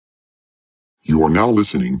You are now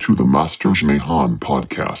listening to the Masters Mayhan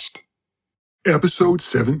podcast. Episode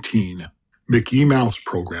 17, Mickey Mouse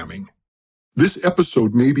Programming. This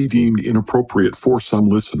episode may be deemed inappropriate for some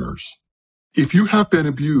listeners. If you have been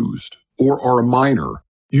abused or are a minor,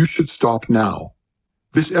 you should stop now.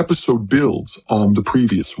 This episode builds on the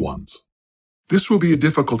previous ones. This will be a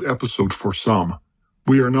difficult episode for some.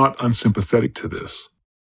 We are not unsympathetic to this.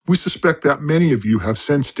 We suspect that many of you have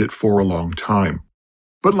sensed it for a long time.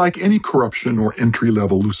 But like any corruption or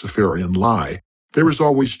entry-level Luciferian lie, there is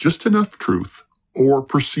always just enough truth or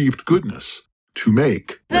perceived goodness to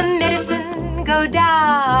make the medicine go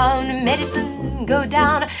down, medicine go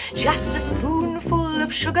down. Just a spoonful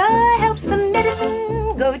of sugar helps the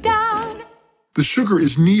medicine go down. The sugar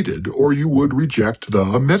is needed or you would reject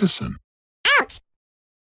the medicine. Ouch!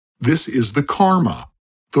 This is the karma,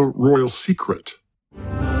 the royal secret.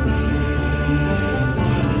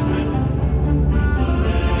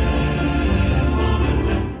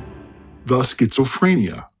 The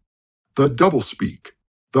schizophrenia, the doublespeak,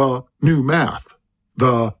 the new math,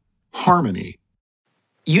 the harmony.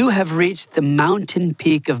 You have reached the mountain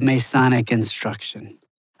peak of Masonic instruction,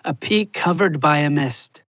 a peak covered by a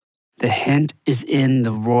mist. The hint is in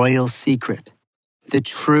the royal secret, the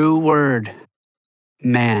true word,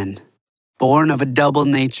 man, born of a double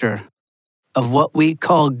nature, of what we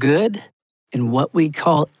call good and what we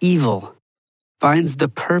call evil, finds the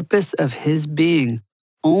purpose of his being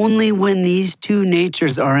only when these two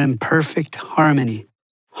natures are in perfect harmony.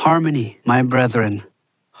 Harmony, my brethren,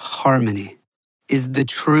 harmony is the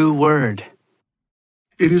true word.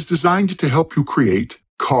 It is designed to help you create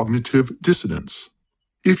cognitive dissonance.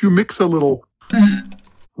 If you mix a little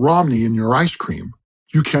Romney in your ice cream,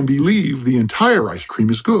 you can believe the entire ice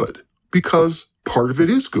cream is good, because part of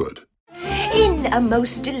it is good. In a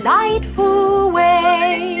most delightful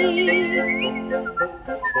way.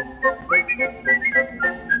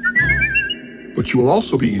 But you will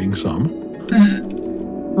also be eating some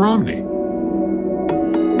Romney.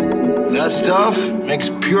 That stuff makes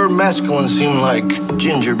pure mescaline seem like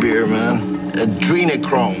ginger beer, man.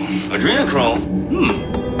 Adrenochrome.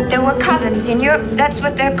 There were covens in Europe, that's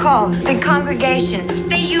what they're called, the congregation.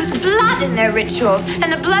 They use blood in their rituals,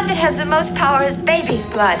 and the blood that has the most power is baby's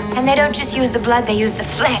blood. And they don't just use the blood, they use the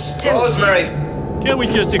flesh, too. Rosemary. Can't we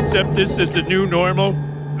just accept this as the new normal?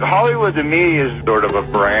 Hollywood, to me, is sort of a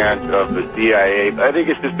branch of the CIA. I think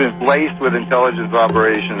it's just been laced with intelligence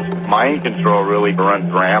operations. Mind control really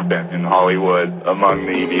runs rampant in Hollywood among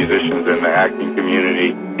the musicians and the acting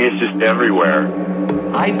community. It's just everywhere.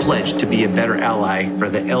 I pledge to be a better ally for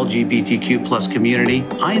the LGBTQ plus community.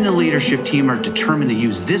 I and the leadership team are determined to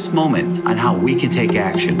use this moment on how we can take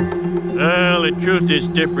action. Well, the truth is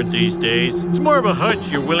different these days. It's more of a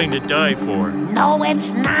hunch you're willing to die for. No, it's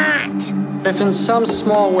not. If in some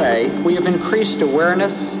small way we have increased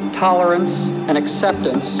awareness, tolerance, and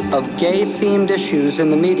acceptance of gay-themed issues in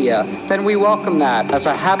the media, then we welcome that as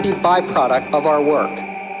a happy byproduct of our work.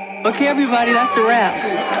 Okay, everybody, that's a wrap.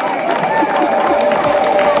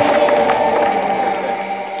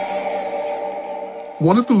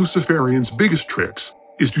 One of the Luciferians' biggest tricks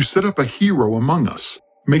is to set up a hero among us,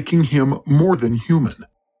 making him more than human,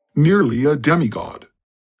 nearly a demigod.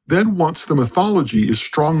 Then once the mythology is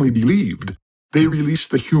strongly believed, they release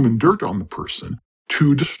the human dirt on the person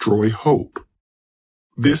to destroy hope.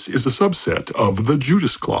 This is a subset of the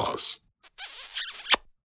Judas Clause.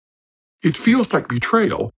 It feels like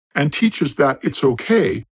betrayal and teaches that it's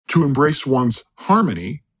okay to embrace one's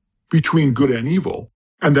harmony between good and evil,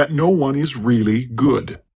 and that no one is really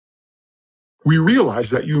good. We realize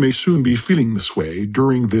that you may soon be feeling this way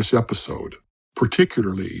during this episode,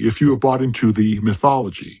 particularly if you have bought into the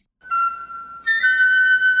mythology.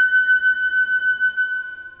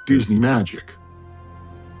 Disney magic.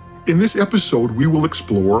 In this episode, we will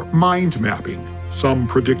explore mind mapping, some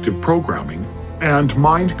predictive programming, and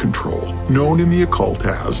mind control, known in the occult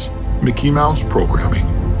as Mickey Mouse programming,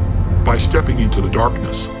 by stepping into the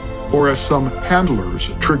darkness, or as some handlers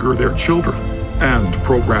trigger their children, and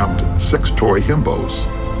programmed sex toy himbos.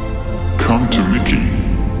 Come to Mickey.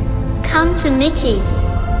 Come to Mickey.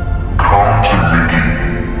 Come to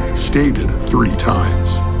Mickey. Stated 3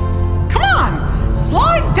 times. Come on!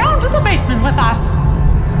 Slide down to the basement with us!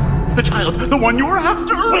 The child, the one you were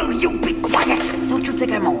after! Will you be quiet? Don't you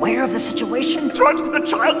think I'm aware of the situation? But the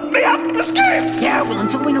child may have escaped! Yeah, well,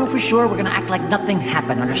 until we know for sure, we're gonna act like nothing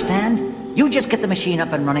happened, understand? You just get the machine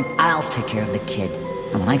up and running, I'll take care of the kid.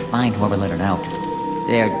 And when I find whoever let it out,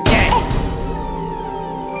 they're dead!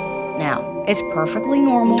 Now, it's perfectly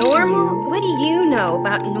normal. Normal? What do you know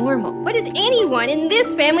about normal? What does anyone in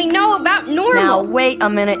this family know about normal? Now, wait a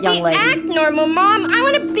minute, young lady. We act normal, Mom. I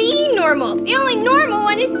want to be normal. normal. The only normal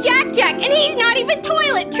one is Jack Jack, and he's not even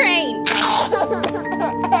toilet trained.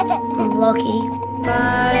 Lucky.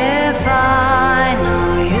 But if I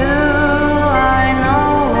know you, I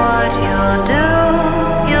know what you'll do.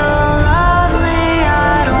 You'll love me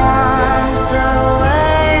at once, the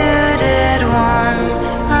way you did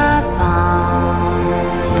once upon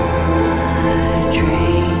a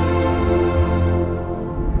dream.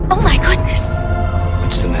 Oh my goodness,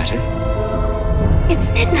 What's the matter? it's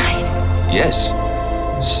midnight. Yes,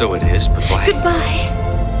 so it is, but why? Goodbye.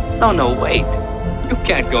 No, wait. You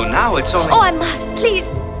can't go now, it's only... Oh, I must. Please,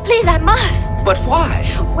 I must. But why?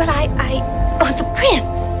 Well, oh, the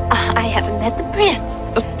prince. I haven't met the prince.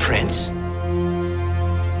 The prince?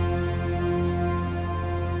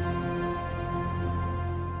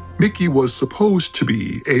 Mickey was supposed to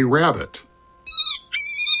be a rabbit.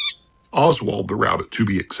 Oswald the rabbit, to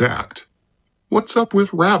be exact. What's up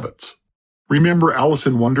with rabbits? Remember Alice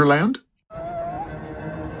in Wonderland?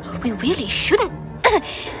 We really shouldn't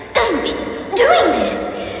be doing this.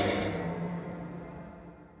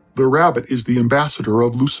 The rabbit is the ambassador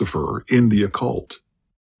of Lucifer in the occult.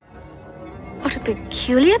 What a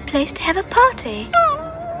peculiar place to have a party.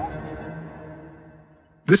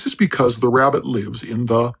 This is because the rabbit lives in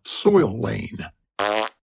the soil lane,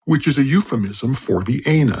 which is a euphemism for the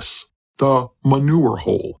anus, the manure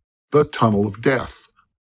hole, the tunnel of death.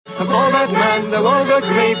 And for that man there was a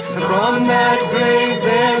grave, and from that grave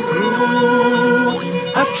there grew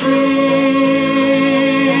a tree.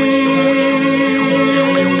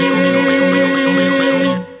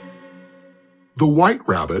 The white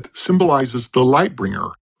rabbit symbolizes the light bringer,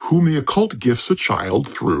 whom the occult gifts a child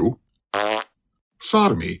through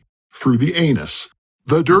sodomy, through the anus,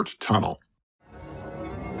 the dirt tunnel.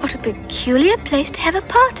 What a peculiar place to have a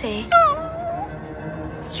party.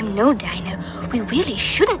 You know, Dino, we really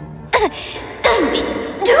shouldn't be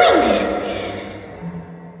doing this.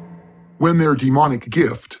 When their demonic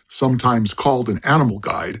gift, sometimes called an animal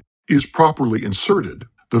guide, is properly inserted,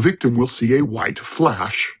 the victim will see a white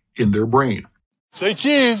flash in their brain. Say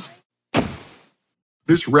cheese!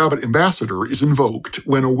 This rabbit ambassador is invoked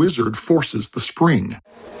when a wizard forces the spring.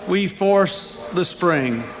 We force the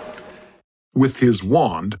spring. With his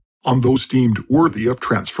wand on those deemed worthy of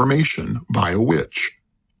transformation by a witch,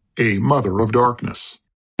 a mother of darkness.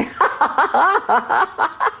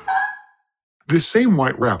 This same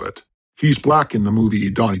white rabbit, he's black in the movie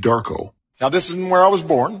Donnie Darko. Now this isn't where I was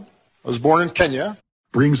born. I was born in Kenya.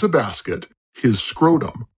 Brings a basket, his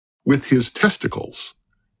scrotum, with his testicles,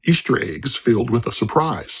 Easter eggs filled with a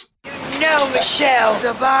surprise. No, Michelle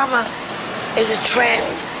Obama is a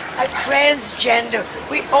transgender.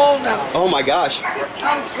 We all know. Oh my gosh.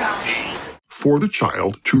 Oh gosh. For the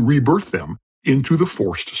child to rebirth them into the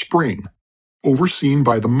forced spring, overseen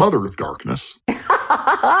by the mother of darkness.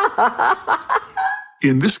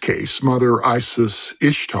 In this case, Mother Isis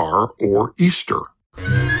Ishtar or Easter.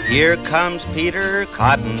 Here comes Peter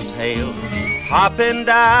Cottontail, hopping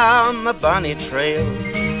down the bunny trail.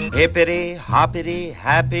 Hippity, hoppity,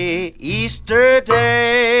 happy Easter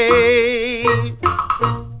Day.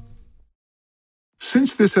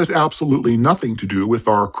 Since this has absolutely nothing to do with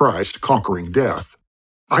our Christ conquering death,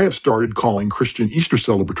 I have started calling Christian Easter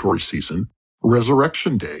celebratory season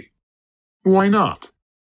Resurrection Day. Why not?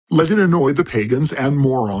 Let it annoy the pagans and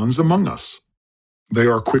morons among us. They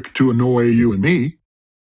are quick to annoy you and me.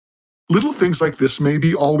 Little things like this may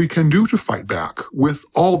be all we can do to fight back with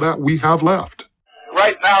all that we have left.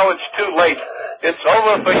 Right now it's too late. It's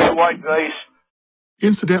over for you, white race.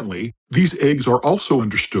 Incidentally, these eggs are also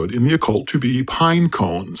understood in the occult to be pine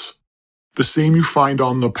cones, the same you find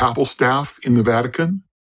on the papal staff in the Vatican,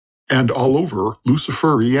 and all over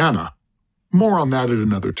Luciferiana. More on that at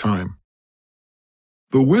another time.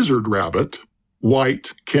 The wizard rabbit,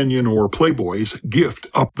 white, Kenyan, or Playboy's gift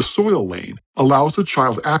up the soil lane allows a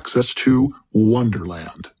child access to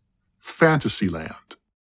Wonderland, Fantasyland,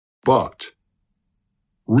 but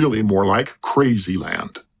really more like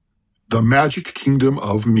Crazyland, the magic kingdom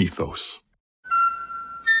of mythos.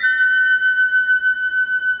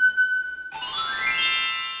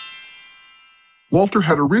 Walter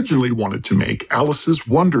had originally wanted to make Alice's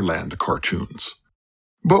Wonderland cartoons,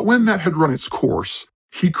 but when that had run its course,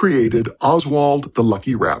 he created Oswald the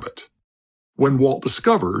Lucky Rabbit. When Walt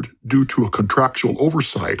discovered, due to a contractual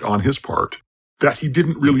oversight on his part, that he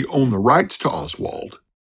didn't really own the rights to Oswald,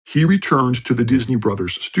 he returned to the Disney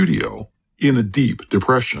Brothers studio in a deep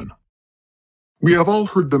depression. We have all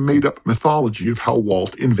heard the made-up mythology of how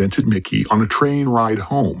Walt invented Mickey on a train ride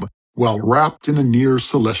home while wrapped in a near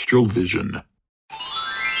celestial vision.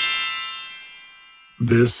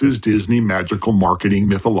 This is Disney magical marketing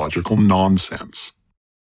mythological nonsense.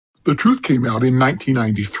 The truth came out in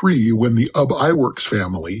 1993 when the Ub Iwerks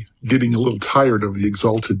family, getting a little tired of the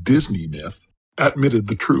exalted Disney myth, admitted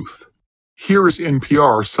the truth. Here is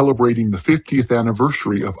NPR celebrating the 50th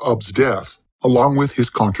anniversary of Ub's death, along with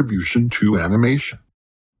his contribution to animation.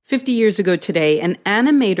 50 years ago today, an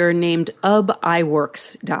animator named Ub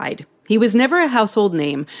Iwerks died. He was never a household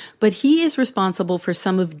name, but he is responsible for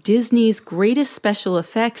some of Disney's greatest special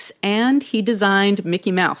effects, and he designed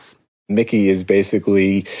Mickey Mouse. Mickey is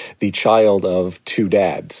basically the child of two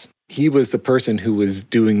dads. He was the person who was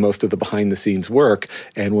doing most of the behind-the-scenes work,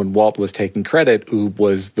 and when Walt was taking credit, Ub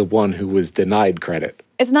was the one who was denied credit.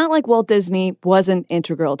 It's not like Walt Disney wasn't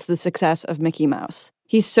integral to the success of Mickey Mouse.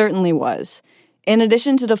 He certainly was. In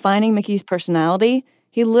addition to defining Mickey's personality,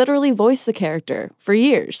 he literally voiced the character for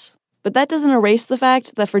years. But that doesn't erase the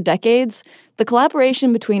fact that for decades, the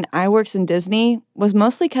collaboration between Iwerks and Disney was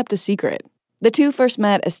mostly kept a secret. The two first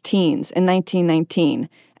met as teens in 1919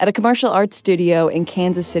 at a commercial arts studio in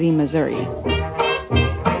Kansas City, Missouri.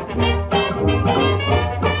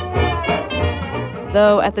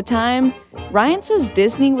 Though at the time, Ryan says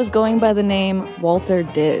Disney was going by the name Walter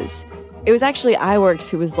Diz. It was actually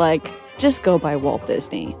Iwerks who was like, just go by Walt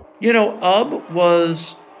Disney. You know, Ub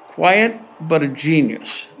was quiet, but a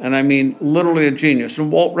genius. And I mean, literally a genius.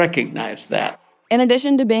 And Walt recognized that. In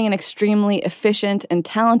addition to being an extremely efficient and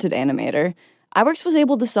talented animator, Iwerks was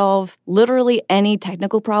able to solve literally any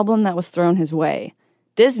technical problem that was thrown his way.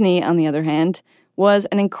 Disney, on the other hand, was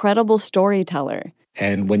an incredible storyteller.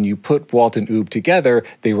 And when you put Walt and Ub together,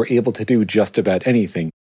 they were able to do just about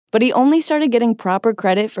anything. But he only started getting proper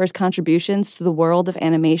credit for his contributions to the world of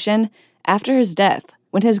animation after his death,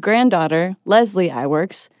 when his granddaughter, Leslie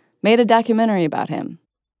Iwerks, made a documentary about him.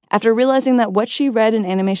 After realizing that what she read in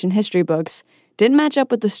animation history books didn't match up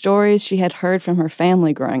with the stories she had heard from her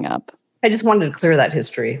family growing up. I just wanted to clear that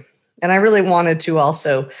history. And I really wanted to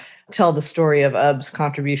also tell the story of Ub's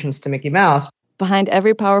contributions to Mickey Mouse. Behind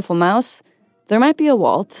every powerful mouse, there might be a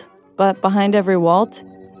Walt, but behind every Walt,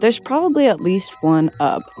 there's probably at least one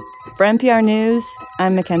Ub. For NPR News,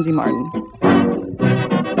 I'm Mackenzie Martin.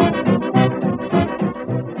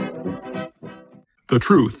 The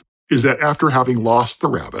truth is that after having lost the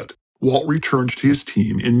rabbit, Walt returned to his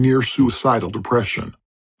team in near-suicidal depression.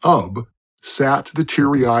 Ub sat the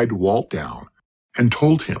teary-eyed Walt down and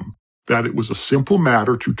told him that it was a simple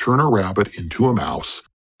matter to turn a rabbit into a mouse,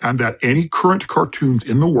 and that any current cartoons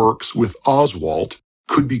in the works with Oswald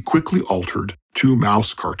could be quickly altered to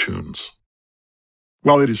mouse cartoons.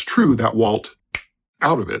 While it is true that Walt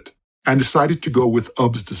out of it and decided to go with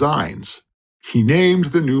Ub's designs, he named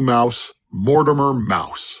the new mouse Mortimer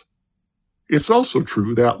Mouse. It's also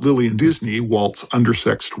true that Lillian Disney, Walt's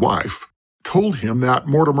undersexed wife, told him that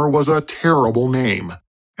Mortimer was a terrible name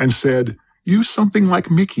and said, use something like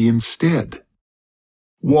Mickey instead.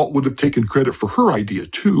 Walt would have taken credit for her idea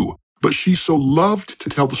too, but she so loved to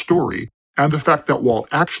tell the story, and the fact that Walt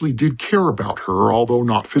actually did care about her, although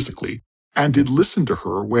not physically, and did listen to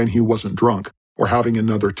her when he wasn't drunk or having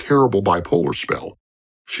another terrible bipolar spell.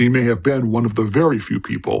 She may have been one of the very few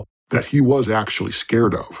people that he was actually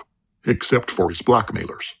scared of, except for his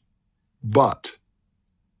blackmailers. But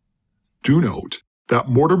do note that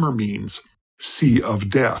Mortimer means Sea of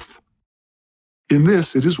Death. In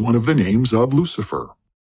this, it is one of the names of Lucifer.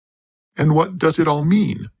 And what does it all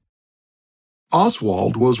mean?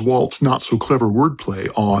 Oswald was Walt's not-so-clever wordplay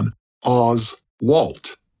on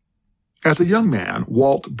Oz-Walt. As a young man,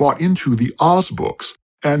 Walt bought into the Oz books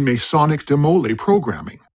and Masonic Demole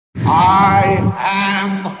programming. I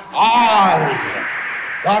am Oz,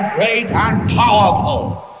 the great and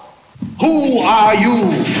powerful. Who are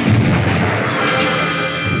you?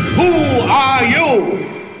 Who are you?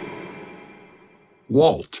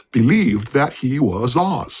 Walt believed that he was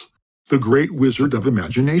Oz, the great wizard of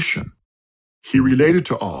imagination. He related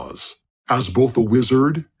to Oz as both a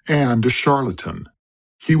wizard and a charlatan.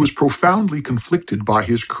 He was profoundly conflicted by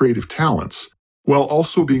his creative talents, while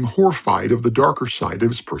also being horrified of the darker side of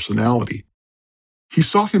his personality. He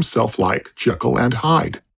saw himself like Jekyll and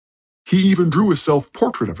Hyde. He even drew a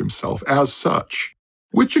self-portrait of himself as such,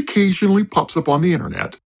 which occasionally pops up on the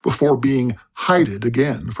internet before being hided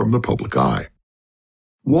again from the public eye.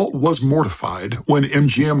 Walt was mortified when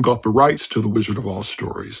MGM got the rights to the Wizard of Oz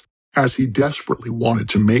stories, as he desperately wanted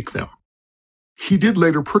to make them. He did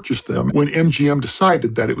later purchase them when MGM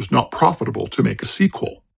decided that it was not profitable to make a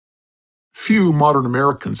sequel. Few modern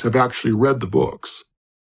Americans have actually read the books.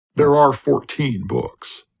 There are 14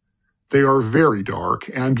 books. They are very dark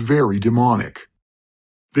and very demonic.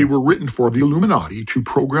 They were written for the Illuminati to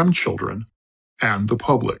program children and the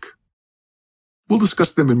public. We'll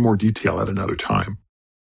discuss them in more detail at another time.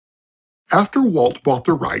 After Walt bought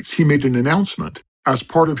the rights, he made an announcement as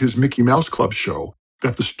part of his Mickey Mouse Club show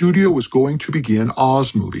that the studio was going to begin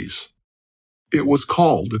Oz movies. It was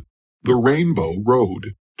called The Rainbow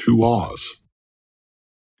Road to Oz.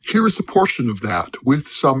 Here is a portion of that with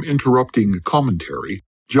some interrupting commentary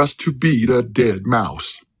just to beat a dead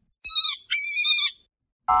mouse.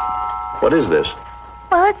 What is this?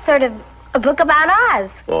 Well, it's sort of a book about Oz.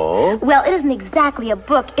 Oh? Well, it isn't exactly a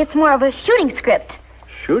book. It's more of a shooting script.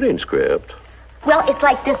 Shooting script? Well, it's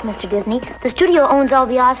like this, Mr. Disney. The studio owns all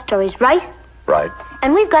the Oz stories, right? Right.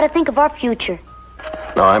 And we've got to think of our future.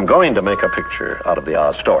 Now, I'm going to make a picture out of the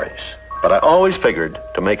Oz stories, but I always figured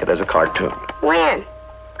to make it as a cartoon. When?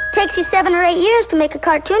 Takes you 7 or 8 years to make a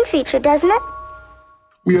cartoon feature, doesn't it?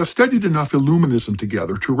 We have studied enough Illuminism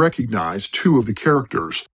together to recognize two of the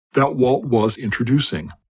characters that Walt was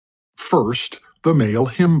introducing. First, the male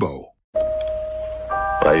himbo.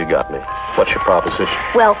 Well, you got me. What's your proposition?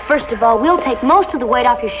 Well, first of all, we'll take most of the weight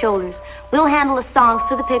off your shoulders. We'll handle the songs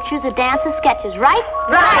for the pictures, the dances, sketches, right?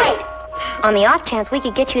 Right! On the off chance we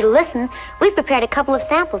could get you to listen, we've prepared a couple of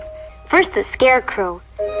samples. First, the Scarecrow.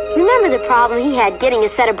 Remember the problem he had getting a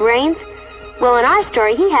set of brains? Well, in our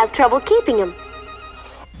story, he has trouble keeping them.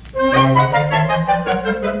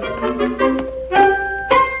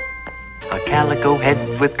 A calico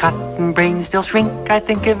head with cotton brains, they'll shrink, I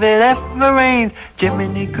think, if it ever rains.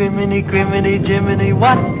 Jiminy, criminy, criminy, Jiminy,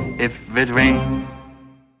 what if it rains?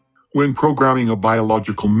 When programming a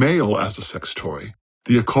biological male as a sex toy,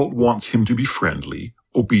 the occult wants him to be friendly,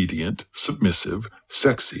 obedient, submissive,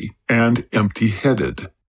 sexy, and empty-headed.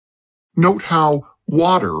 Note how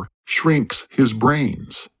water shrinks his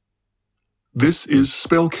brains. This is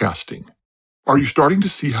spellcasting. Are you starting to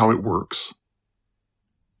see how it works?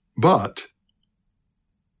 But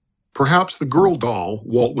perhaps the girl doll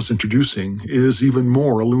Walt was introducing is even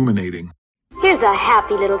more illuminating. Here's a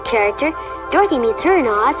happy little character. Dorothy meets her in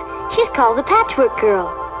Oz. She's called the Patchwork Girl.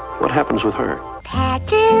 What happens with her?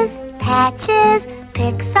 Patches, patches,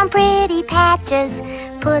 pick some pretty patches.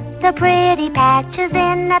 Put the pretty patches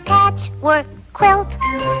in a patchwork quilt.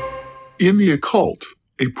 In the occult,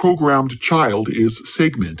 a programmed child is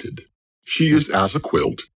segmented. She is as a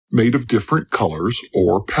quilt, made of different colors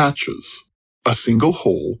or patches, a single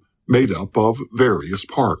whole made up of various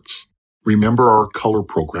parts. Remember our color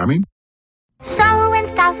programming? Sew and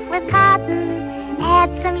stuff with cotton,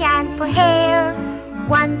 add some yarn for hair.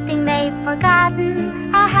 One thing they've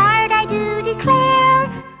forgotten, a heart I do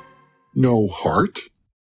declare. No heart?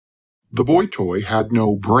 The boy toy had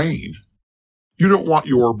no brain. You don't want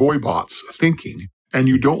your boy bots thinking, and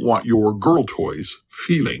you don't want your girl toys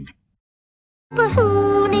feeling. But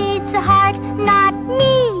who needs a heart? Not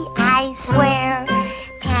me, I swear.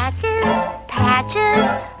 Patches,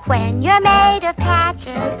 patches, when you're made of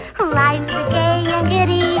patches, life's a gay and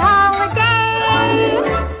giddy holiday.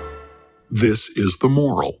 This is the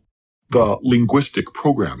moral, the linguistic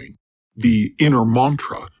programming, the inner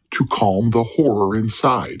mantra to calm the horror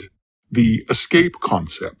inside, the escape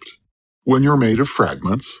concept. When you're made of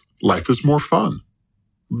fragments, life is more fun.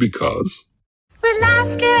 Because with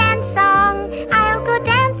laughter and song, I'll go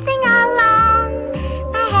dancing along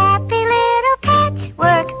my happy little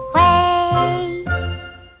patchwork way.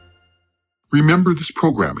 Remember this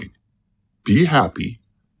programming. Be happy.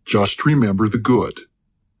 Just remember the good.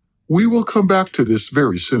 We will come back to this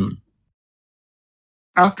very soon.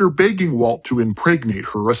 After begging Walt to impregnate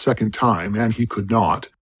her a second time, and he could not,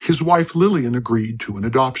 his wife Lillian agreed to an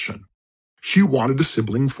adoption. She wanted a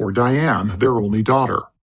sibling for Diane, their only daughter.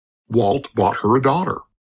 Walt bought her a daughter.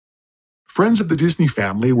 Friends of the Disney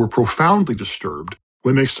family were profoundly disturbed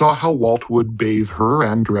when they saw how Walt would bathe her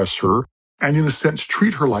and dress her, and in a sense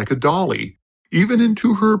treat her like a dolly, even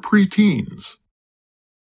into her preteens.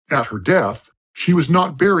 At her death, she was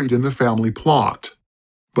not buried in the family plot,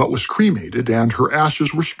 but was cremated and her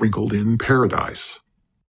ashes were sprinkled in paradise.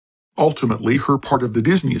 Ultimately, her part of the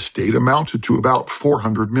Disney estate amounted to about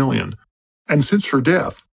 $400 million, and since her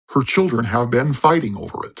death, her children have been fighting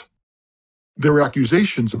over it. Their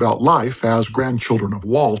accusations about life as grandchildren of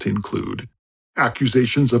Walt include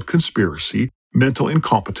accusations of conspiracy, mental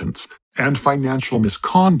incompetence, and financial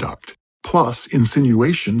misconduct, plus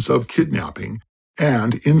insinuations of kidnapping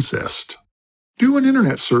and incest. Do an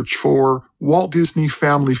internet search for Walt Disney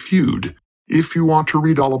Family Feud if you want to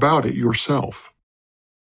read all about it yourself.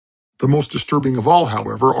 The most disturbing of all,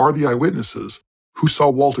 however, are the eyewitnesses who saw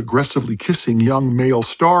Walt aggressively kissing young male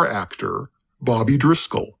star actor Bobby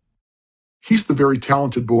Driscoll. He's the very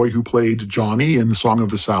talented boy who played Johnny in The Song of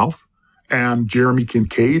the South, and Jeremy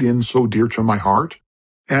Kincaid in So Dear to My Heart,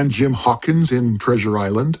 and Jim Hawkins in Treasure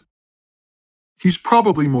Island. He's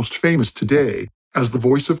probably most famous today as the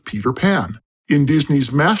voice of Peter Pan in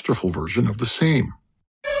Disney's masterful version of the same.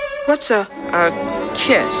 What's a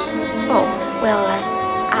kiss? Oh, well,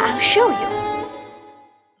 I'll show you.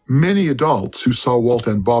 Many adults who saw Walt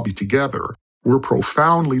and Bobby together were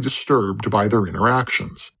profoundly disturbed by their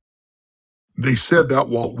interactions. They said that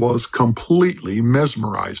Walt was completely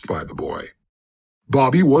mesmerized by the boy.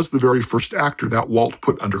 Bobby was the very first actor that Walt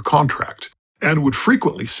put under contract and would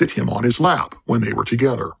frequently sit him on his lap when they were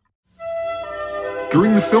together.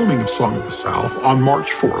 During the filming of Song of the South on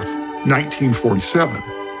March 4th, 1947,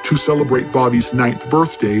 to celebrate Bobby's 9th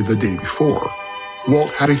birthday the day before,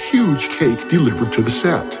 Walt had a huge cake delivered to the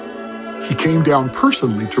set. He came down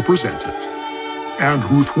personally to present it. And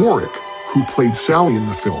Ruth Warrick, who played Sally in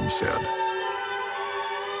the film, said,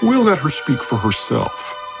 "We'll let her speak for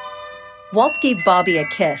herself." Walt gave Bobby a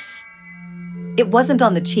kiss. It wasn't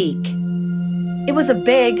on the cheek. It was a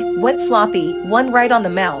big, wet sloppy, one right on the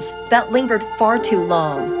mouth that lingered far too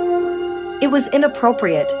long. It was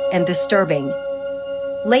inappropriate and disturbing.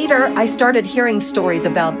 Later, I started hearing stories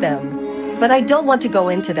about them, but I don't want to go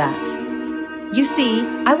into that. You see,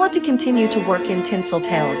 I want to continue to work in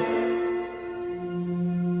Tinseltown.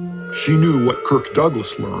 She knew what Kirk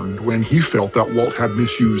Douglas learned when he felt that Walt had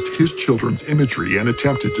misused his children's imagery and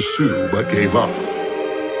attempted to sue but gave up.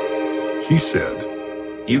 He said,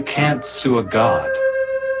 "You can't sue a god."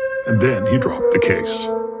 And then he dropped the case.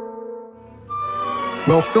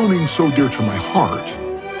 While filming So Dear to My Heart,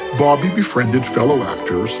 Bobby befriended fellow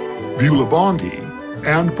actors Beulah Bondi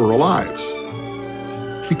and Burl Ives.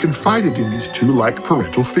 He confided in these two like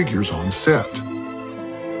parental figures on set.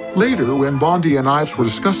 Later, when Bondi and Ives were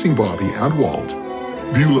discussing Bobby and Walt,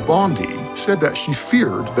 Beulah Bondi said that she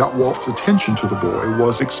feared that Walt's attention to the boy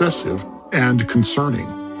was excessive and concerning.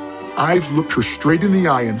 Ives looked her straight in the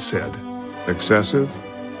eye and said, "Excessive?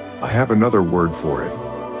 I have another word for it."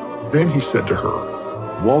 Then he said to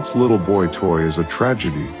her, "Walt's little boy toy is a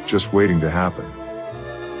tragedy just waiting to happen."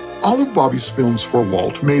 All of Bobby's films for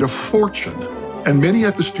Walt made a fortune, and many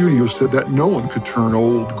at the studio said that no one could turn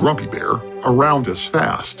old Grumpy Bear around as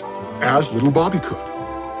fast as little Bobby could.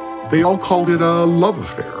 They all called it a love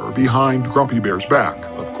affair behind Grumpy Bear's back,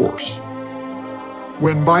 of course.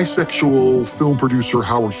 When bisexual film producer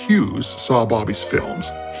Howard Hughes saw Bobby's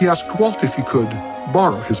films, he asked Walt if he could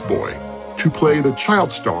borrow his boy to play the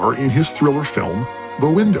child star in his thriller film, The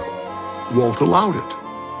Window. Walt allowed it.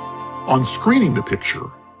 On screening the picture,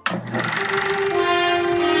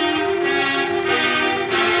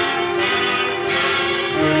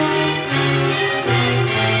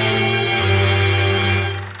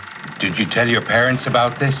 Did you tell your parents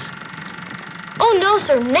about this? Oh, no,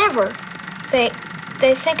 sir, never. They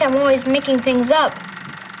think I'm always making things up.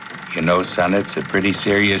 You know, son, it's a pretty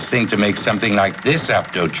serious thing to make something like this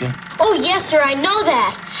up, don't you? Oh, yes, sir, I know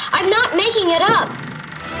that. I'm not making it up.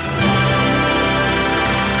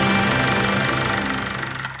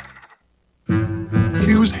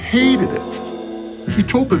 Hughes hated it. He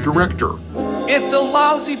told the director, "It's a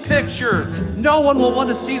lousy picture. No one will want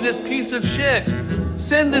to see this piece of shit.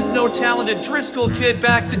 Send this no-talented Driscoll kid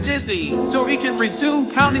back to Disney so he can resume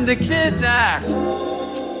pounding the kids' ass."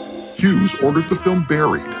 Hughes ordered the film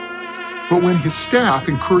buried, but when his staff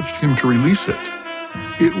encouraged him to release it,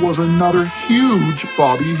 it was another huge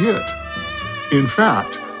Bobby hit. In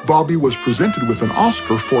fact, Bobby was presented with an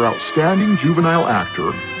Oscar for Outstanding Juvenile Actor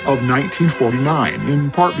of 1949, in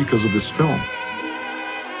part because of this film.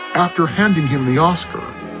 After handing him the Oscar,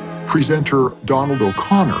 presenter Donald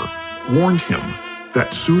O'Connor warned him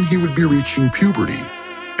that soon he would be reaching puberty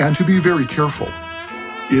and to be very careful.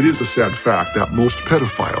 It is a sad fact that most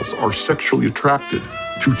pedophiles are sexually attracted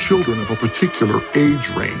to children of a particular age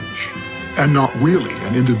range, and not really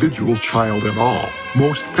an individual child at all.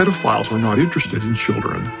 Most pedophiles are not interested in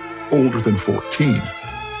children older than 14.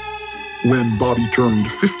 When Bobby turned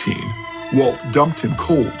 15, Walt dumped him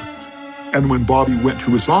cold, and when Bobby went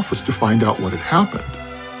to his office to find out what had happened,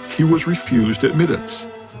 he was refused admittance.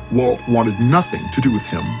 Walt wanted nothing to do with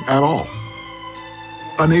him at all.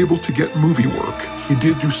 Unable to get movie work, he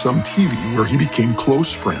did do some TV where he became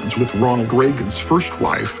close friends with Ronald Reagan's first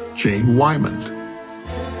wife, Jane Wymond.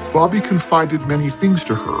 Bobby confided many things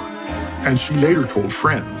to her, and she later told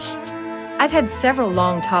friends, I've had several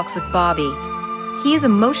long talks with Bobby. He is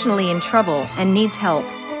emotionally in trouble and needs help.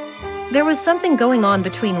 There was something going on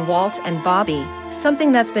between Walt and Bobby,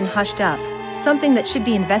 something that's been hushed up, something that should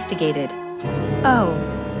be investigated. Oh,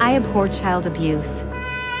 I abhor child abuse.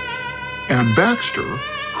 Ann Baxter,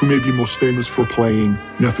 who may be most famous for playing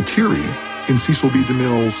Nefertiti in Cecil B.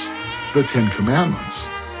 DeMille's The Ten Commandments,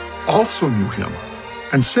 also knew him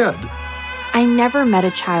and said, I never met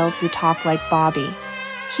a child who talked like Bobby.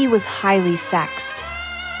 He was highly sexed.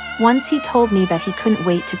 Once he told me that he couldn't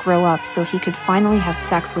wait to grow up so he could finally have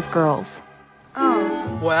sex with girls.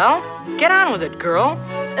 Oh. Well, get on with it, girl.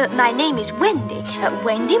 My name is Wendy.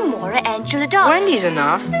 Wendy Mora Angela Dawes. Wendy's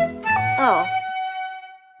enough. Oh.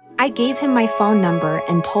 I gave him my phone number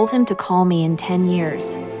and told him to call me in 10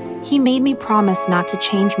 years. He made me promise not to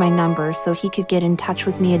change my number so he could get in touch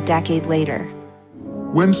with me a decade later.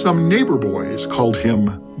 When some neighbor boys called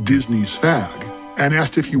him Disney's fag and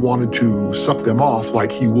asked if he wanted to suck them off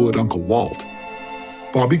like he would Uncle Walt,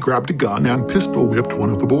 Bobby grabbed a gun and pistol whipped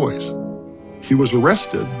one of the boys. He was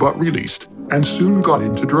arrested but released and soon got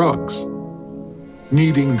into drugs.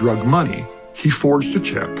 Needing drug money, he forged a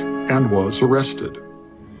check and was arrested.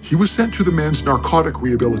 He was sent to the Men's Narcotic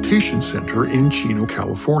Rehabilitation Center in Chino,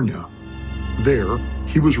 California. There,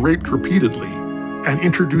 he was raped repeatedly and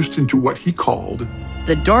introduced into what he called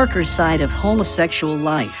the darker side of homosexual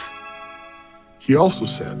life. He also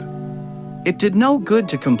said, "It did no good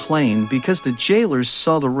to complain because the jailers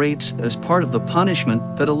saw the rapes as part of the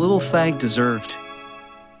punishment that a little fag deserved."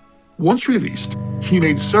 Once released, he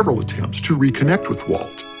made several attempts to reconnect with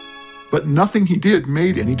Walt, but nothing he did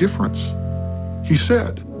made any difference. He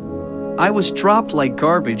said, "I was dropped like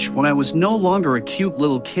garbage when I was no longer a cute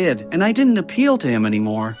little kid, and I didn't appeal to him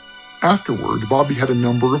anymore." Afterward, Bobby had a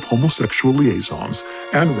number of homosexual liaisons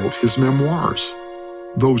and wrote his memoirs.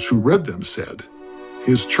 Those who read them said,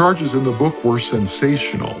 his charges in the book were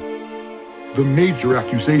sensational. The major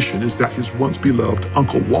accusation is that his once-beloved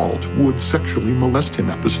Uncle Walt would sexually molest him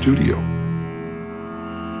at the studio.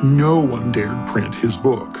 No one dared print his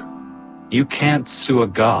book. You can't sue a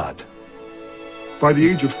god. By the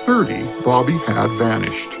age of 30, Bobby had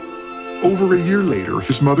vanished. Over a year later,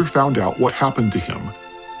 his mother found out what happened to him,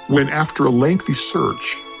 when after a lengthy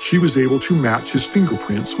search, she was able to match his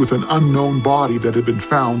fingerprints with an unknown body that had been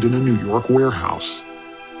found in a New York warehouse.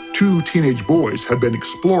 2 teenage boys had been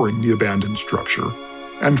exploring the abandoned structure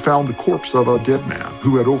and found the corpse of a dead man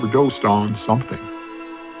who had overdosed on something.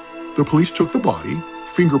 The police took the body,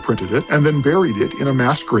 fingerprinted it, and then buried it in a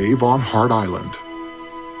mass grave on Hart Island.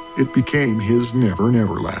 It became his Never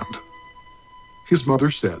Never Land. His mother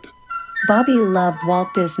said, Bobby loved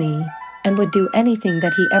Walt Disney and would do anything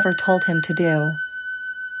that he ever told him to do.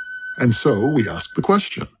 And so we asked the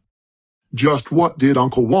question, just what did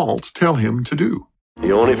Uncle Walt tell him to do?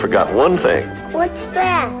 You only forgot one thing. What's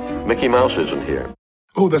that? Mickey Mouse isn't here.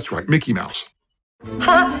 Oh, that's right, Mickey Mouse.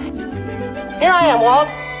 Huh? Here I am, Walt.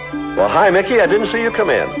 Well, hi, Mickey. I didn't see you come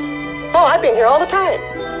in. Oh, I've been here all the time.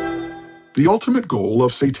 The ultimate goal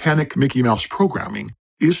of satanic Mickey Mouse programming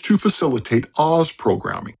is to facilitate Oz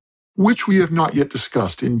programming, which we have not yet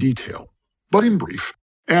discussed in detail. But in brief,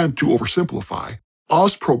 and to oversimplify,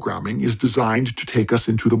 Oz programming is designed to take us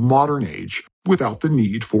into the modern age without the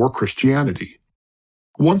need for Christianity.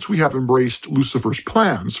 Once we have embraced Lucifer's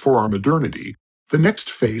plans for our modernity, the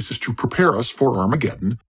next phase is to prepare us for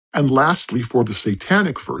Armageddon, and lastly for the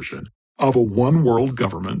satanic version of a one-world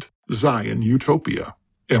government, Zion Utopia,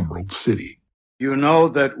 Emerald City. You know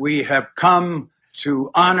that we have come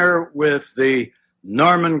to honor with the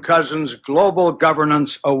Norman Cousins Global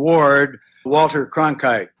Governance Award Walter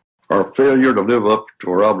Cronkite. Our failure to live up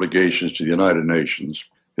to our obligations to the United Nations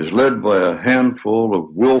is led by a handful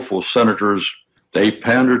of willful senators. They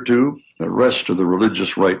pander to the rest of the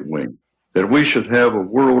religious right wing, that we should have a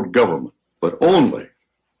world government, but only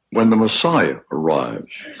when the Messiah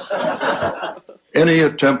arrives. Any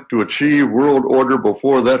attempt to achieve world order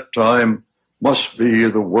before that time must be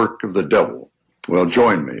the work of the devil. Well,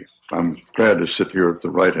 join me. I'm glad to sit here at the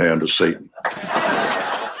right hand of Satan.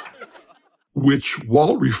 Which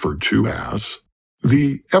Walt referred to as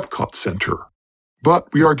the Epcot Center.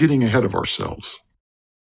 But we are getting ahead of ourselves.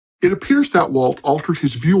 It appears that Walt altered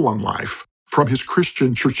his view on life from his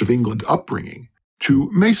Christian Church of England upbringing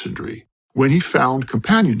to Masonry when he found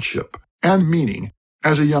companionship and meaning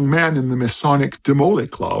as a young man in the Masonic Demole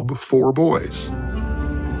Club for boys.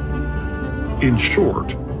 In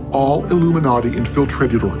short, all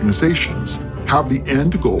Illuminati-infiltrated organizations have the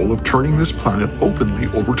end goal of turning this planet openly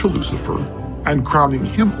over to Lucifer and crowning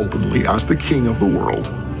him openly as the king of the world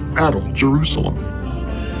at Old Jerusalem.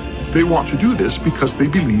 They want to do this because they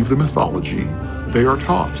believe the mythology they are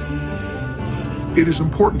taught. It is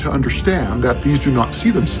important to understand that these do not see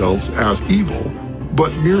themselves as evil,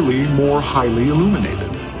 but merely more highly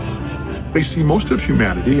illuminated. They see most of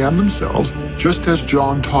humanity and themselves just as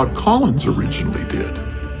John Todd Collins originally did.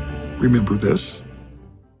 Remember this?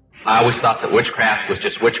 I always thought that witchcraft was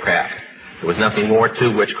just witchcraft. There was nothing more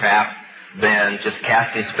to witchcraft than just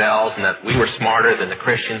casting spells, and that we were smarter than the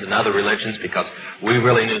Christians and other religions because we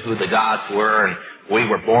really knew who the gods were, and we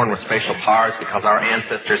were born with special powers because our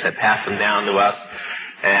ancestors had passed them down to us,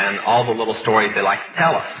 and all the little stories they like to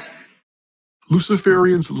tell us.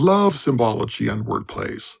 Luciferians love symbology and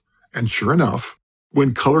wordplays, and sure enough,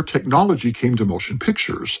 when color technology came to motion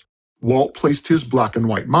pictures, Walt placed his black and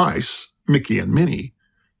white mice, Mickey and Minnie,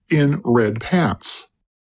 in red pants.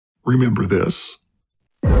 Remember this?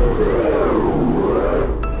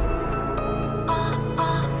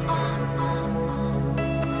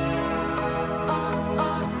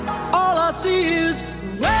 All I see is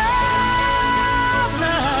red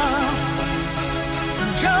now.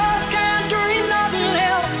 Just can't dream nothing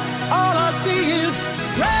else. All I see is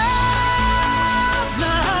red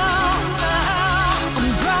now.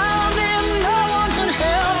 I'm drowning, no one can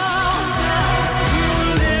help. We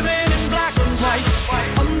were living in black and white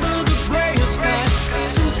under the grayest sky.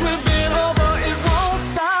 Since we've been over, it won't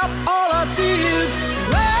stop. All I see is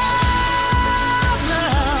red.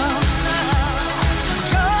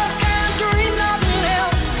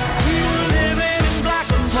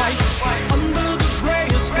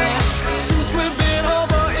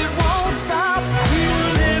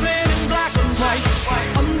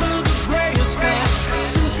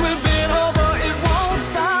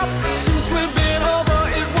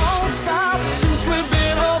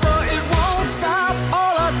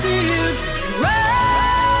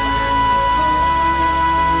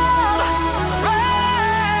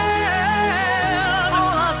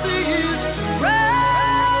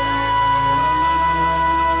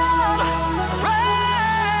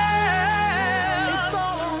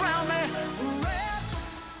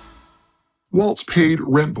 Walt's paid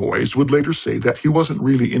rent boys would later say that he wasn't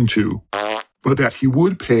really into, but that he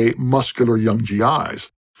would pay muscular young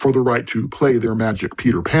GIs for the right to play their magic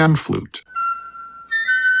Peter Pan flute.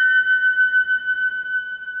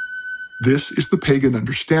 This is the pagan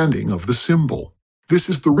understanding of the symbol. This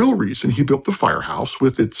is the real reason he built the firehouse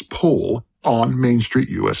with its pole on Main Street,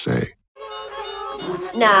 USA.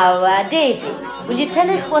 Now, Daisy, will you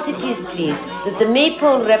tell us what it is, please, that the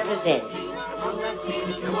maypole represents?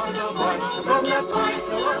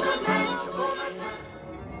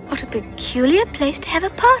 What a peculiar place to have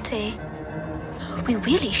a party. We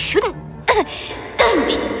really shouldn't be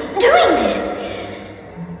doing this.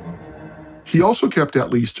 He also kept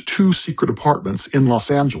at least 2 secret apartments in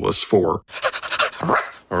Los Angeles for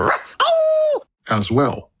as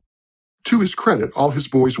well. To his credit, all his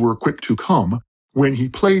boys were quick to come when he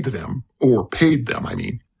played them, or paid them, I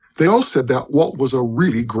mean. They all said that Walt was a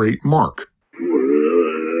really great mark.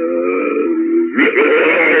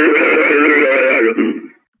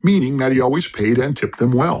 Meaning that he always paid and tipped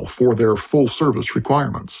them well for their full-service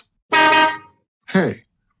requirements. Hey,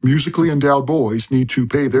 musically endowed boys need to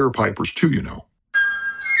pay their pipers too, you know.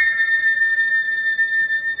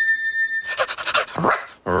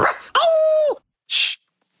 Shh!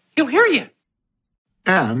 He'll hear you.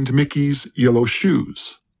 And Mickey's yellow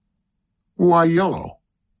shoes. Why yellow?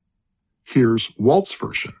 Here's Walt's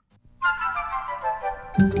version.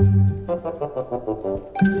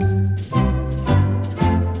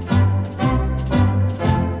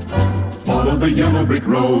 Follow the yellow brick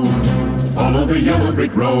road, follow the yellow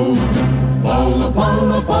brick road. Follow,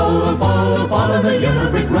 follow, follow, follow, follow the yellow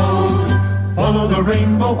brick road. Follow the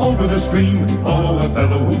rainbow over the stream, follow a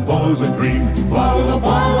fellow who follows a dream. Follow,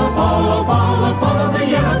 follow, follow, follow, follow the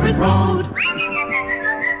yellow brick road.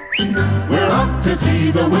 We're off to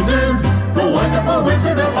see the wizard, the wonderful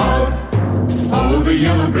Wizard of Oz. Follow the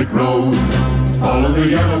yellow brick road, follow the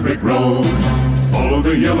yellow brick road. Follow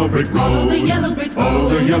the yellow brick road. Follow the yellow brick road. Follow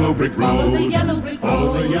the yellow brick road. Follow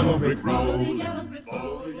the yellow brick road. Follow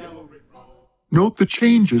the yellow brick road. Note the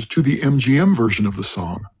changes to the MGM version of the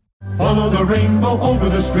song. Follow the rainbow over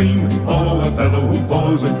the stream. Follow a fellow who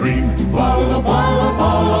follows a dream. Follow, follow,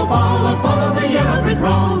 follow, follow, follow the yellow brick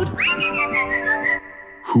road.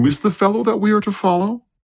 Who is the fellow that we are to follow?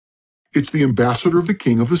 It's the ambassador of the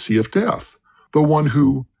King of the Sea of Death, the one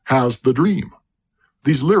who has the dream.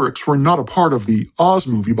 These lyrics were not a part of the Oz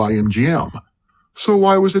movie by MGM, so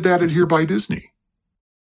why was it added here by Disney?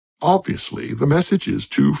 Obviously, the message is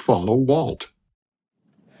to follow Walt.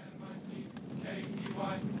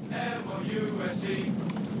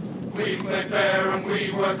 We play fair and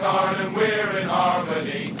we work hard and we're in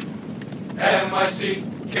harmony.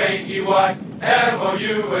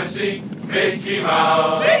 M-I-C-K-E-Y-M-O-U-S-E, Mickey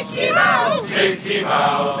Mouse. Mickey Mouse! Mickey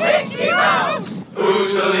Mouse! Mickey Mouse!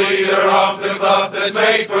 Who's the leader of the club that's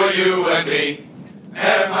made for you and me?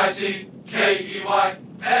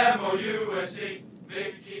 M-I-C-K-E-Y-M-O-U-S-E,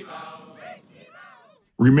 Mickey Mouse.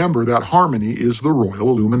 Remember that harmony is the Royal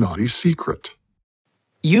Illuminati's secret.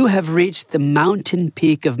 You have reached the mountain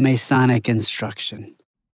peak of Masonic instruction.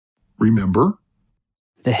 Remember?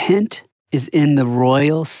 The hint is in the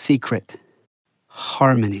royal secret.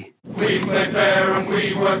 Harmony. We play fair and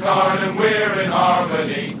we work hard and we're in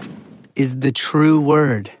harmony. Is the true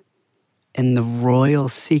word and the royal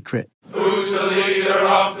secret. Who's the leader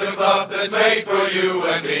of the club that's made for you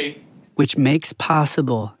and me? Which makes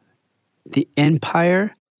possible the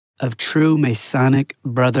empire of true Masonic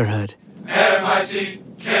brotherhood. MICKEYMOUSE,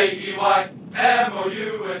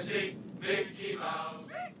 Mickey Mouse.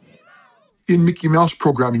 In Mickey Mouse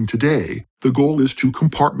programming today, the goal is to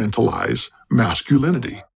compartmentalize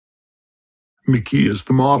masculinity. Mickey is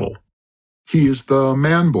the model. He is the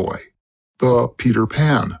man boy, the Peter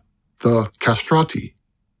Pan, the castrati.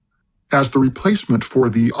 As the replacement for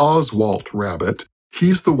the Oswald rabbit,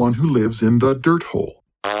 he's the one who lives in the dirt hole.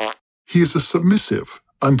 He is a submissive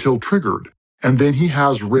until triggered, and then he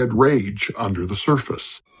has red rage under the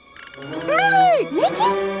surface. Hey, Mickey!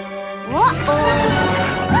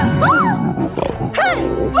 Hey,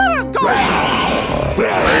 let her go!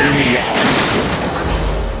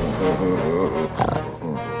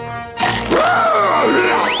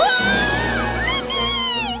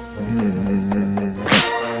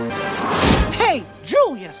 Hey,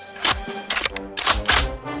 Julius!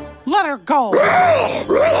 Let her go!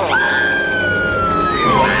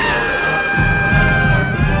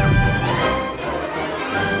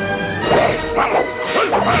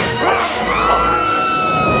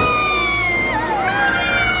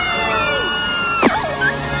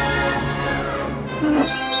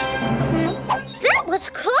 That was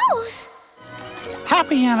close.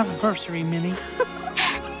 Happy anniversary, Minnie.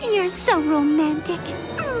 You're so romantic.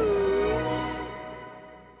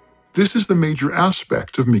 This is the major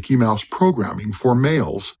aspect of Mickey Mouse programming for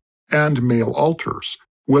males and male alters,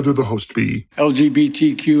 whether the host be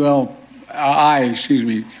LGBTQI,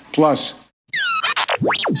 plus.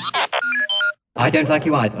 I don't like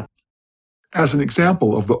you either. As an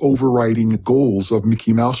example of the overriding goals of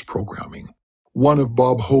Mickey Mouse programming, one of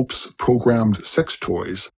Bob Hope's programmed sex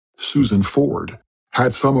toys, Susan Ford,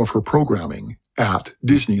 had some of her programming at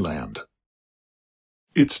Disneyland.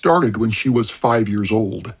 It started when she was 5 years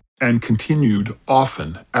old and continued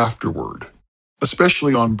often afterward,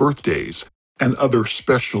 especially on birthdays and other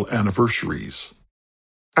special anniversaries.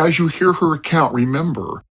 As you hear her account,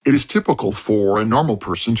 remember, it is typical for a normal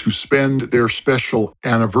person to spend their special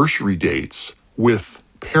anniversary dates with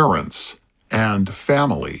parents and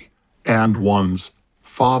family and one's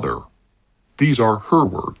father. These are her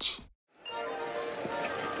words.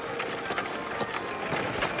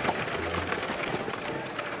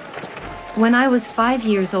 When I was 5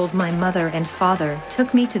 years old, my mother and father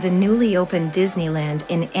took me to the newly opened Disneyland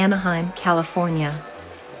in Anaheim, California.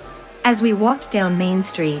 As we walked down Main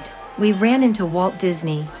Street, we ran into Walt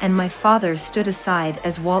Disney, and my father stood aside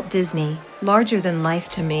as Walt Disney, larger than life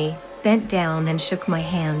to me, bent down and shook my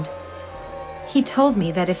hand. He told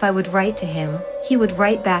me that if I would write to him, he would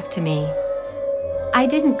write back to me. I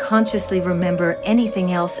didn't consciously remember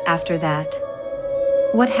anything else after that.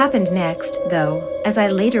 What happened next, though, as I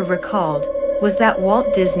later recalled, was that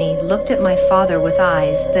Walt Disney looked at my father with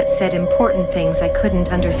eyes that said important things I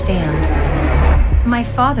couldn't understand. My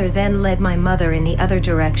father then led my mother in the other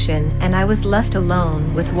direction, and I was left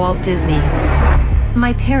alone with Walt Disney.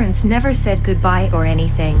 My parents never said goodbye or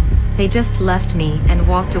anything. They just left me and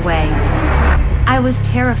walked away. I was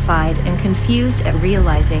terrified and confused at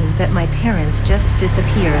realizing that my parents just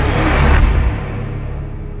disappeared.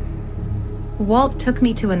 Walt took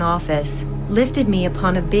me to an office, lifted me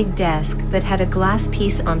upon a big desk that had a glass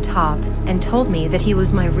piece on top, and told me that he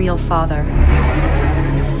was my real father.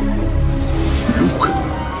 Luke,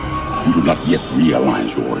 you do not yet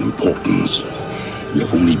realize your importance. You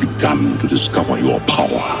have only begun to discover your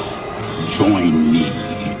power. Join me,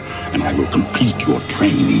 and I will complete your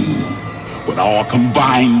training. With our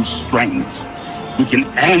combined strength, we can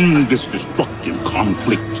end this destructive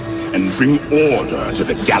conflict and bring order to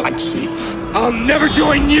the galaxy. I'll never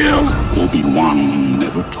join you! Obi-Wan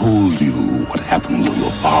never told you what happened to your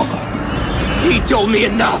father. He told me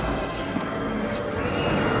enough.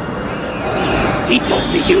 He told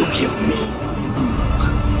me you killed me.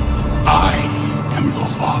 I am your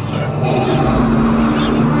father.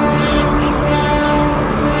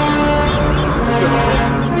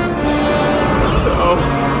 No.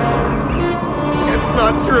 It's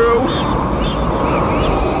not true.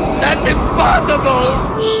 That's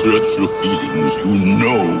impossible! Search your feelings. You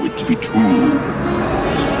know it to be true.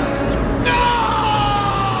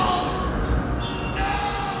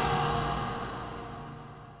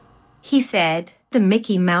 He said, The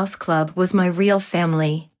Mickey Mouse Club was my real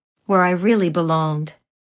family, where I really belonged.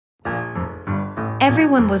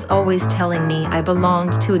 Everyone was always telling me I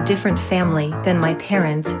belonged to a different family than my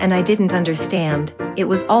parents, and I didn't understand. It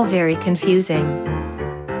was all very confusing.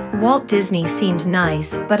 Walt Disney seemed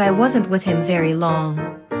nice, but I wasn't with him very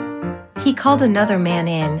long. He called another man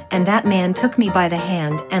in, and that man took me by the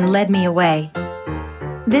hand and led me away.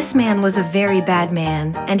 This man was a very bad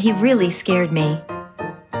man, and he really scared me.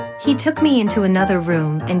 He took me into another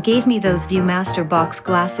room and gave me those Viewmaster box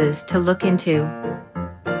glasses to look into.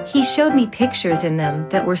 He showed me pictures in them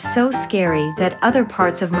that were so scary that other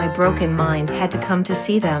parts of my broken mind had to come to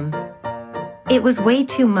see them. It was way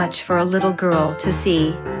too much for a little girl to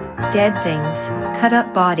see. Dead things, cut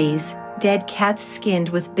up bodies, dead cats skinned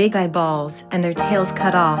with big eyeballs and their tails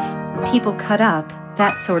cut off, people cut up,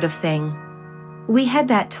 that sort of thing. We had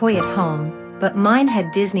that toy at home, but mine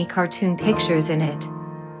had Disney cartoon pictures in it.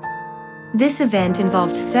 This event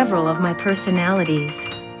involved several of my personalities.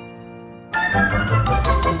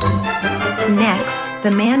 Next,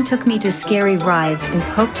 the man took me to scary rides and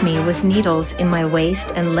poked me with needles in my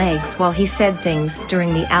waist and legs while he said things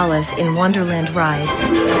during the Alice in Wonderland ride.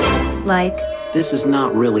 Like, "This is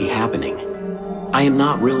not really happening. I am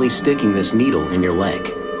not really sticking this needle in your leg.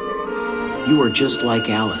 You are just like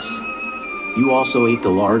Alice. You also ate the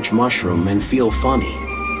large mushroom and feel funny.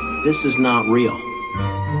 This is not real."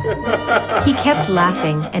 He kept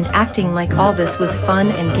laughing and acting like all this was fun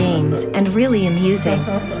and games and really amusing,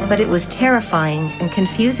 but it was terrifying and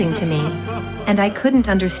confusing to me, and I couldn't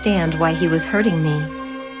understand why he was hurting me.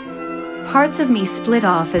 Parts of me split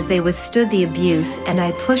off as they withstood the abuse, and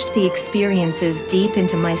I pushed the experiences deep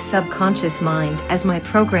into my subconscious mind as my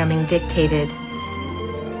programming dictated.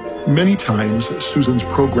 Many times, Susan's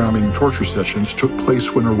programming torture sessions took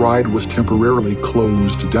place when a ride was temporarily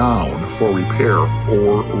closed down for repair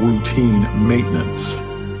or routine maintenance,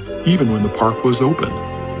 even when the park was open.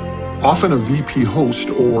 Often a VP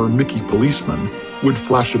host or Mickey policeman would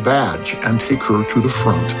flash a badge and take her to the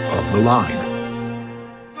front of the line.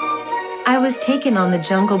 I was taken on the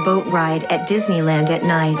Jungle Boat ride at Disneyland at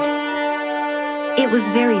night. It was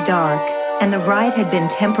very dark, and the ride had been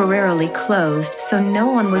temporarily closed, so no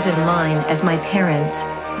one was in line as my parents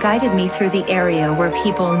guided me through the area where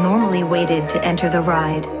people normally waited to enter the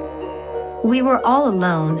ride. We were all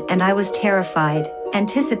alone, and I was terrified,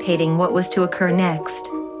 anticipating what was to occur next.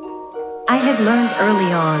 I had learned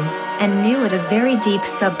early on, and knew at a very deep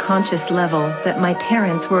subconscious level, that my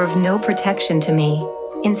parents were of no protection to me.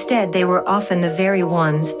 Instead, they were often the very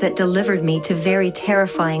ones that delivered me to very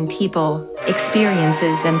terrifying people,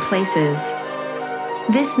 experiences, and places.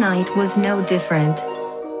 This night was no different.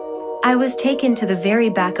 I was taken to the very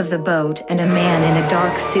back of the boat, and a man in a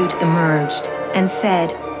dark suit emerged and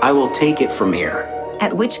said, "I will take it from here."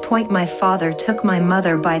 At which point my father took my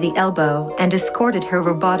mother by the elbow and escorted her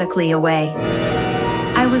robotically away.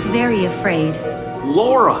 I was very afraid.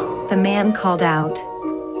 "Laura!" the man called out.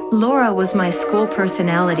 Laura was my school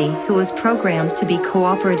personality who was programmed to be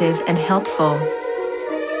cooperative and helpful.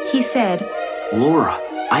 He said, "Laura,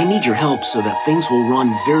 I need your help so that things will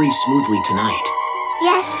run very smoothly tonight."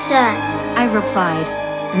 Yes, sir. I replied.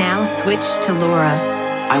 Now switch to Laura.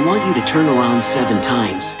 "I want you to turn around 7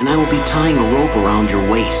 times, and I will be tying a rope around your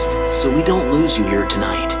waist, so we don't lose you here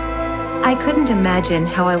tonight." I couldn't imagine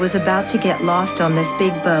how I was about to get lost on this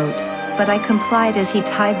big boat, but I complied as he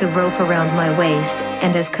tied the rope around my waist,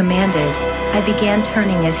 and as commanded, I began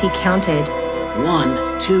turning as he counted. 1,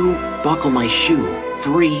 2, buckle my shoe.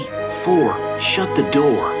 3, 4, shut the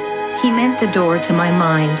door. He meant the door to my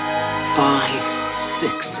mind. 5,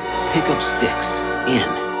 6, pick up sticks. In.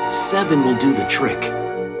 7 will do the trick.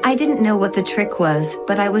 I didn't know what the trick was,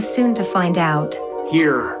 but I was soon to find out.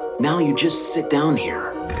 Here, now you just sit down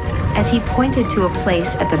here. As he pointed to a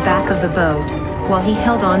place at the back of the boat, while he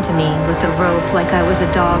held on to me with the rope like I was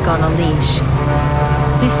a dog on a leash.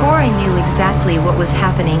 Before I knew exactly what was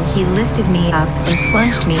happening, he lifted me up and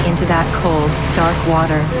plunged me into that cold, dark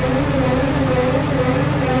water.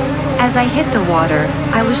 As I hit the water,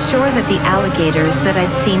 I was sure that the alligators that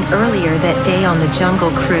I'd seen earlier that day on the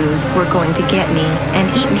Jungle Cruise were going to get me and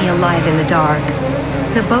eat me alive in the dark.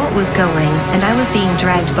 The boat was going, and I was being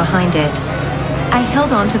dragged behind it. I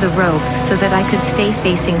held onto the rope so that I could stay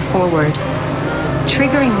facing forward.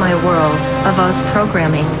 Triggering my world of Oz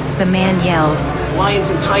programming, the man yelled, "Lions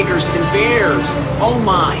and tigers and bears! Oh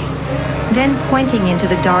my!" Then pointing into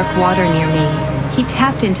the dark water near me, he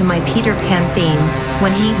tapped into my Peter Pan theme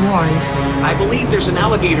when he warned, "I believe there's an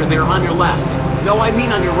alligator there on your left. No, I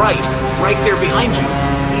mean on your right. Right there behind you.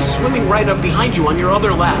 He's swimming right up behind you on your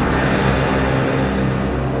other left."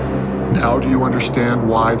 Now do you understand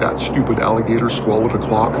why that stupid alligator swallowed a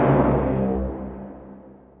clock?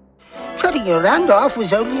 Cutting your hand off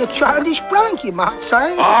was only a childish prank, you might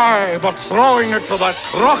say. Aye, but throwing it to that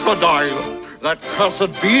crocodile, that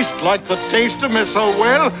cursed beast liked the taste of me so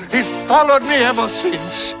well, he's followed me ever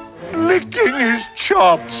since, licking his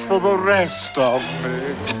chops for the rest of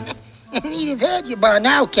me. He'd have heard you by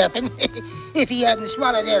now, Captain, if he hadn't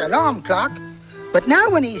swallowed that alarm clock. But now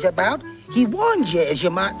when he's about, he warns you, as you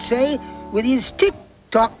might say, with his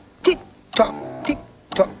tick-tock, tick-tock,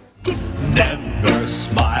 tick-tock, tick. Never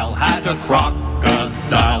smile at a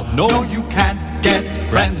crocodile. No, you can't get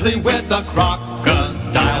friendly with a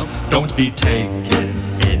crocodile. Don't be taken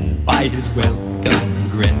in by his welcome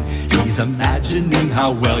grin. He's imagining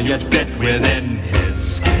how well you'd fit within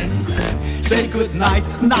his skin. Say good night,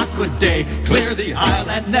 not good day. Clear the aisle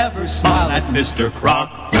and never smile at Mr.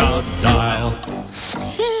 Crocodile. Smee!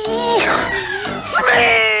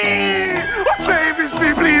 Save me,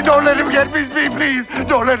 Smee, please! Don't let him get me, Smee, please!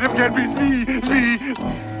 Don't let him get me, Smee! Smee!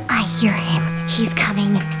 I hear him. He's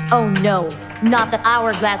coming. Oh no, not the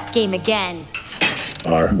hourglass game again.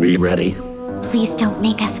 Are we ready? Please don't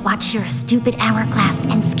make us watch your stupid hourglass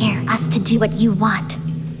and scare us to do what you want.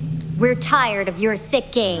 We're tired of your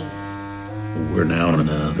sick games. We're now in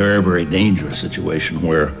a very, very dangerous situation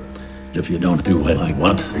where if you don't do what I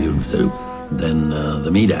want you to do, then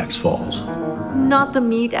the meat axe falls. Not the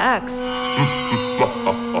meat axe.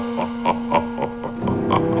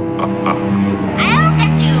 I'll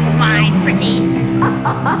get you, my pretty.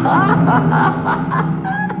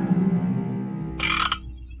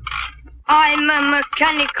 I'm a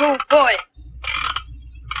mechanical boy.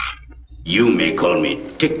 You may call me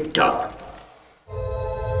Tick-Tock.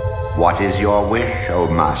 What is your wish, O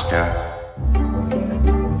master?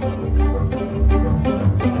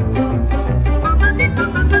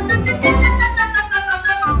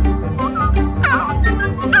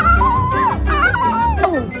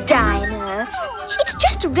 Oh, Dinah. It's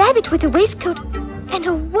just a rabbit with a waistcoat and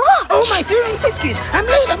a watch. Oh, my fearing whiskies. I'm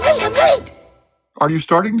late. Are you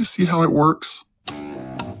starting to see how it works?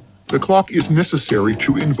 The clock is necessary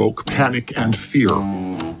to invoke panic and fear.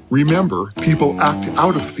 Remember, people act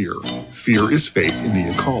out of fear. Fear is faith in the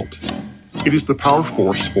occult. It is the power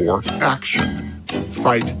force for action.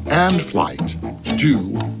 Fight and flight.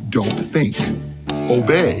 Do, don't think.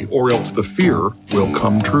 Obey, or else the fear will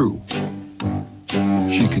come true.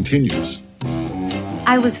 She continues.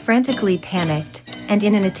 I was frantically panicked, and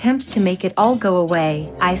in an attempt to make it all go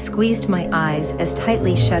away, I squeezed my eyes as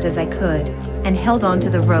tightly shut as I could and held onto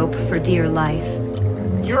the rope for dear life.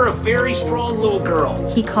 You're a very strong little girl.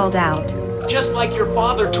 He called out. Just like your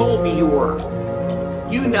father told me you were.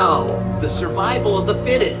 You know, the survival of the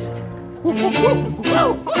fittest.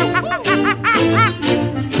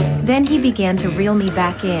 Then he began to reel me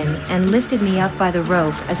back in and lifted me up by the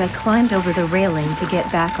rope as I climbed over the railing to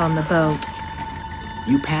get back on the boat.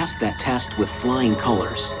 You passed that test with flying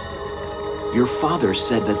colors. Your father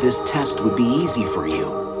said that this test would be easy for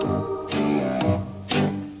you.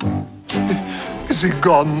 Is he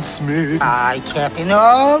gone, Smee? Aye, Captain,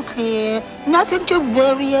 all clear. Nothing to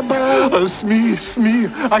worry about. Oh, Smee,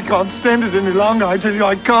 I can't stand it any longer. I tell you,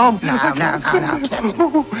 I can't. Now,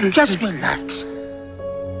 Captain. Just relax.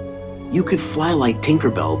 You could fly like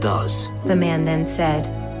Tinkerbell does. The man then said.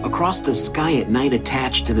 Across the sky at night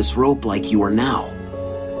attached to this rope like you are now.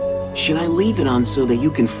 Should I leave it on so that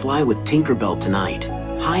you can fly with Tinkerbell tonight?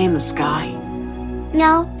 High in the sky?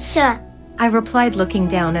 No, sir. I replied, looking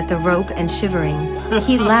down at the rope and shivering.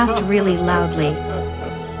 He laughed really loudly.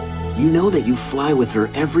 You know that you fly with her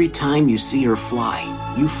every time you see her fly.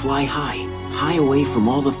 You fly high away from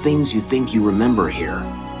all the things you think you remember here.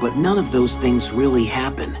 But none of those things really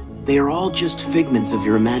happen. They are all just figments of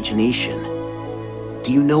your imagination.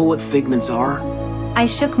 Do you know what figments are? I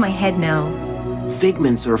shook my head no.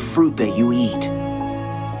 Figments are fruit that you eat.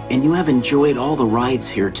 And you have enjoyed all the rides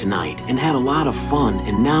here tonight and had a lot of fun,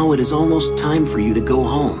 and now it is almost time for you to go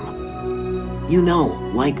home. You know,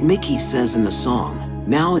 like Mickey says in the song,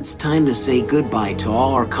 now it's time to say goodbye to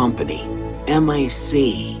all our company.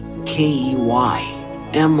 MICKEY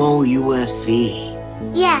MOUSE.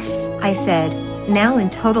 Yes, I said, now in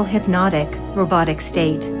total hypnotic, robotic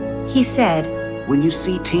state. He said, when you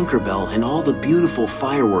see Tinkerbell and all the beautiful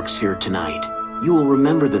fireworks here tonight, you will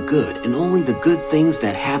remember the good and only the good things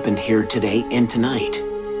that happened here today and tonight.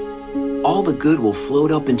 All the good will float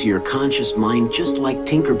up into your conscious mind just like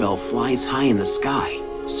Tinkerbell flies high in the sky.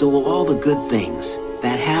 So will all the good things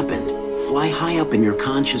that happened fly high up in your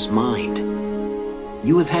conscious mind.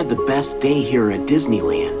 You have had the best day here at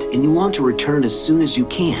Disneyland and you want to return as soon as you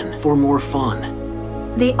can for more fun.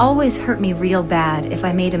 They always hurt me real bad if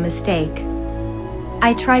I made a mistake.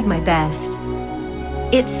 I tried my best.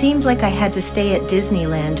 It seemed like I had to stay at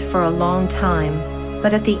Disneyland for a long time,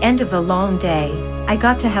 but at the end of the long day, I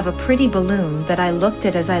got to have a pretty balloon that I looked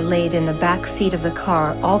at as I laid in the back seat of the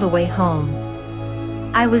car all the way home.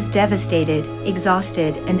 I was devastated,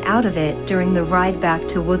 exhausted, and out of it during the ride back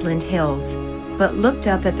to Woodland Hills, but looked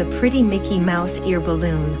up at the pretty Mickey Mouse ear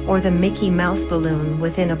balloon, or the Mickey Mouse balloon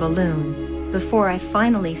within a balloon, before I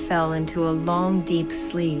finally fell into a long, deep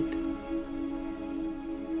sleep.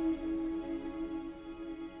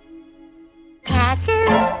 Patches,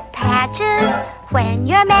 patches, when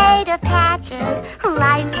you're made of patches,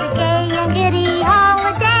 life's a gay and giddy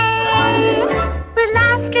holiday. With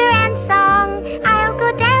laughter and song, I'll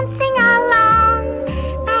go dancing along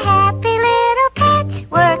my happy little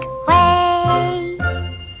patchwork way.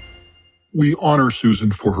 We honor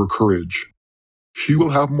Susan for her courage. She will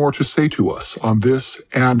have more to say to us on this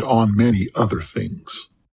and on many other things.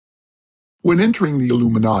 When entering the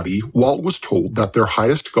Illuminati, Walt was told that their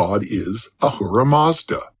highest god is Ahura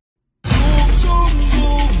Mazda.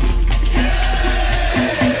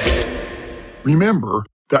 Remember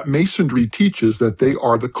that Masonry teaches that they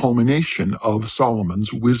are the culmination of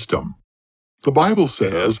Solomon's wisdom. The Bible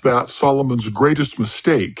says that Solomon's greatest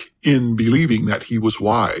mistake in believing that he was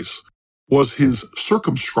wise was his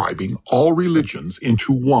circumscribing all religions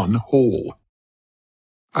into one whole.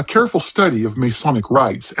 A careful study of Masonic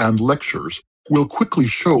rites and lectures will quickly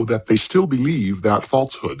show that they still believe that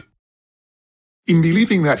falsehood. In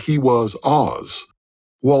believing that he was Oz,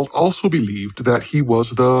 Walt also believed that he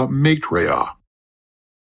was the Maitreya.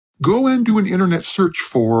 Go and do an internet search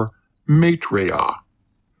for Maitreya.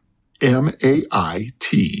 Maitreya.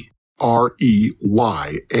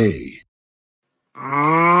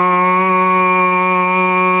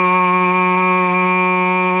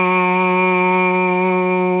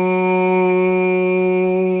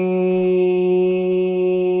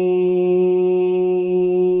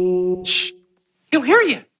 Shh! He'll hear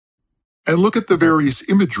you. And look at the various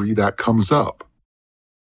imagery that comes up.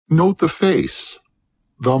 Note the face,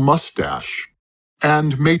 the mustache,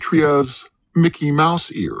 and Maitreya's Mickey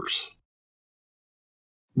Mouse ears.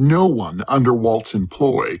 No one under Walt's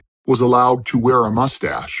employ was allowed to wear a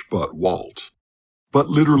mustache but Walt. But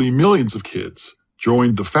literally millions of kids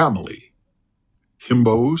joined the family.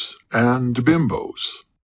 Himbos and bimbos.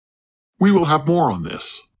 We will have more on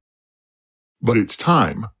this. But it's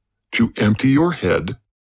time to empty your head,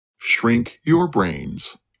 shrink your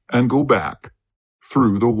brains, and go back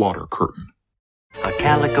through the water curtain. A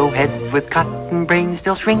calico head with cotton brains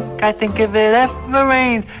still shrink, I think, if it ever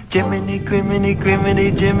rains. Jiminy, criminy,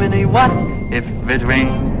 criminy, Jiminy, what if it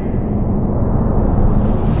rains?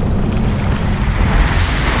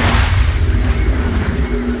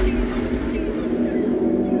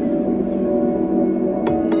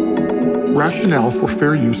 Rationale for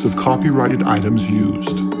fair use of copyrighted items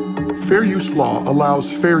used. Fair use law allows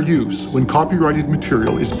fair use when copyrighted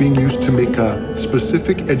material is being used to make a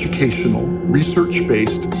specific educational,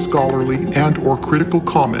 research-based, scholarly, and/or critical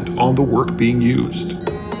comment on the work being used.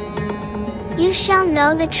 You shall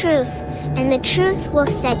know the truth, and the truth will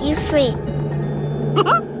set you free.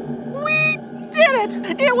 We did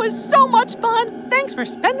it! It was so much fun! Thanks for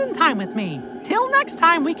spending time with me. Till next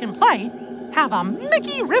time we can play, have a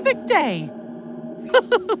Mickey-rific day!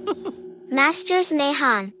 Masters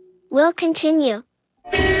Nahon will continue.